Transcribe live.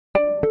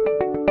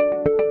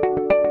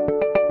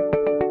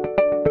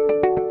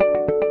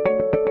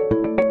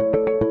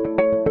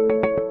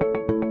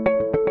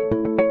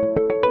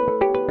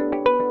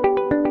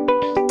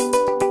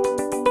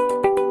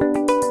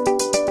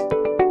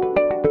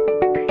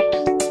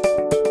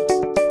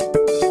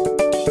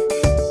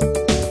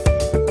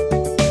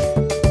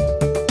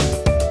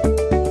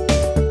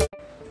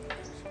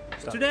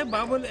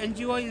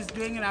NGO is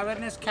doing an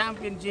awareness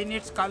camp in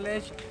GNITS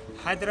College,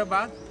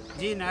 Hyderabad,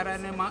 G.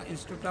 Narayanama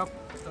Institute of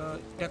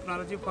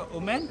Technology for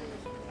Women,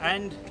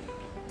 and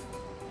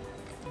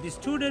the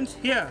students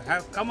here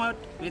have come out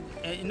with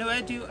an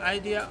innovative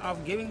idea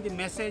of giving the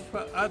message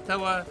for Earth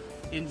Hour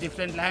in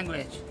different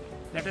language.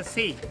 Let us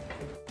see.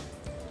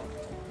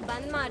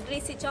 ಬಂದ್ ಮಾಡ್ರಿ,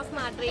 switch off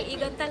ಮಾಡ್ರಿ,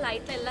 ಈಗಂತ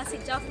light ಎಲ್ಲ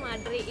switch off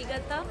ಮಾಡ್ರಿ,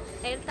 ಈಗಂತ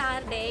earth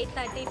hour day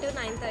 8:30 to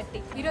 9:30.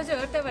 ఈరోజు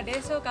earth hour day,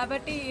 so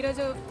కాబట్టి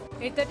ఈరోజు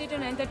 8:30 to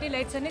 9:30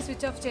 lights అన్ని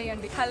switch off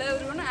చేయండి. Hello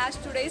everyone, as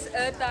today is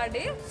Earth Hour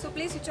Day, so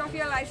please switch off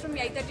your lights from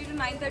 8:30 to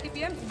 9:30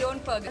 PM.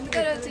 Don't forget. बंद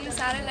करो जी,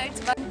 सारे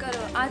lights बंद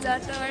करो. आज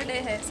अर्थ आवर डे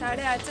है,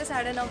 8:30 से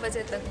 9:30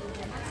 बजे तक.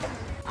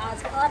 आज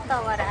अर्थ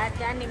आवर है,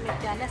 त्या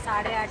निमित्ताने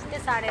 8:30 ते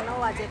 9:30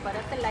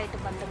 वाजेपर्यंत लाईट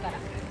बंद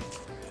करा.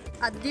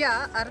 अद्य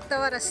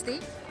अर्थवर् अस्ति.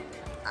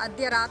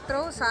 अद्य रात्रौ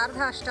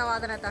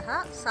 8:30तः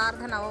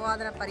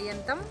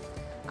 9:30पर्यन्तम्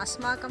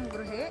अस्माकं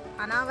गृहे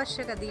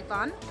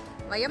अनावश्यकदीपान्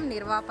वयं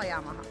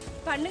निर्वापयामः.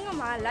 पंडुंग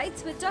मा लाइट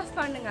स्विच ऑफ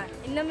पंडुंग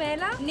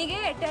इन्नमेला निगे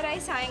एट्टराई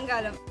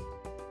सायंकालम.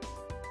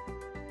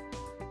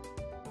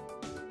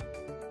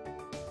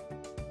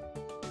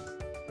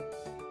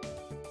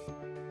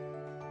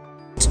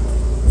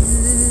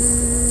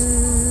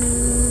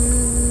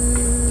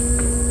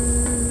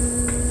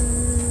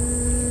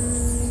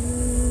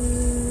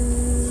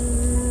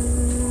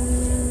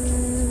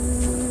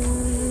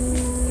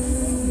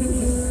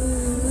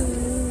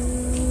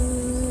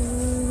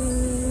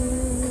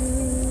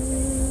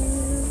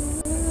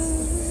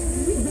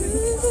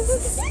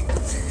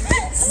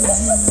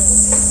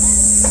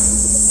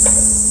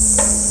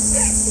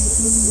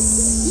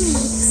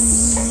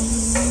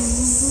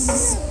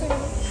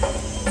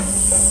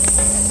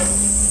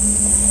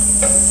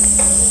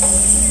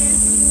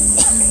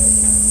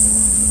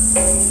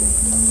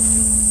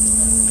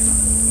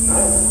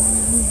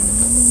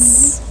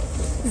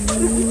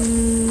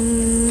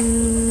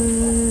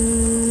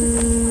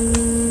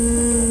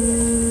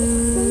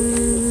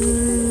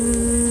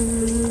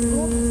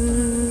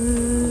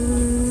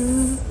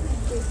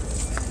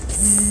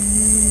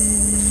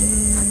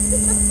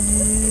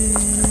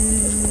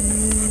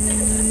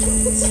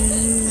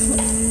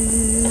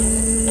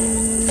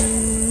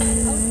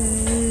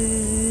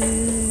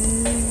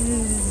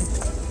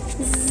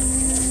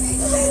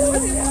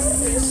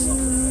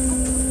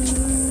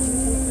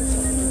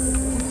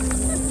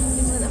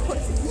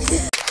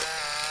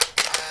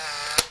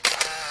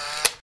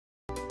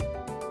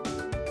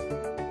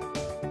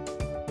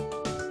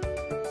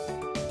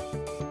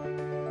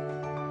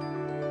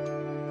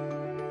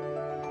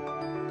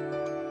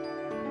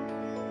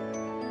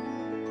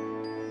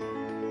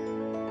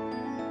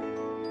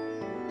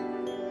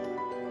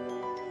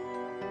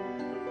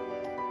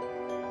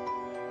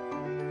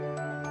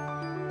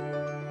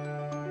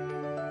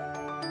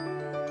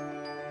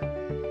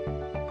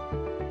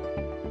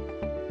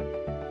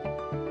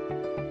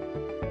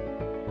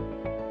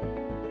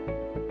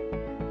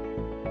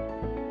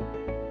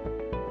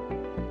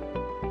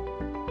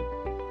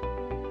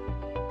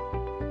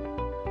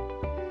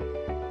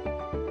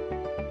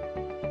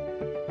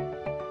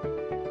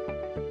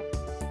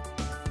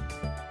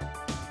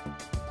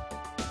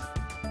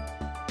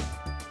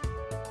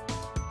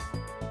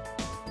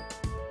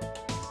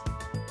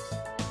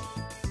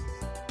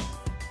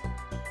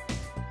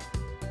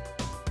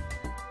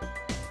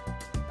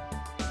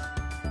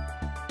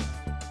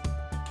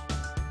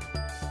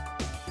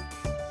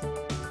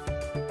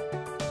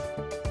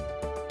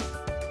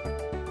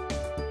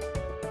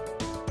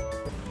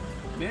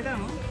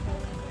 మేడం,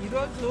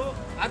 ఈరోజు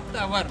అర్త్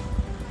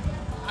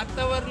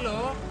అవర్లో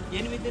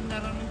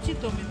 8:30 నుంచి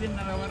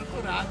 9:30 వరకు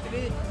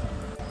రాత్రి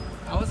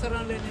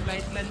అవసరం లేని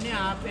లైట్లన్నీ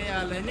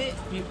ఆపేయాలని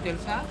మీకు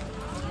తెలుసా?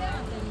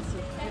 తెలుసు,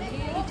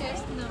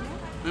 చేస్తున్నాము.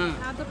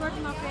 నాతో పాటు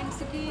మా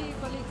ఫ్రెండ్స్కి,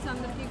 కొలీగ్స్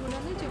అందరికీ కూడా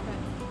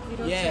చెప్పాను.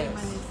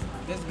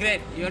 That's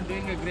great. You are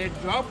doing a great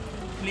job.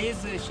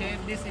 Please share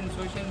this in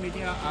social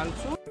media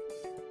also.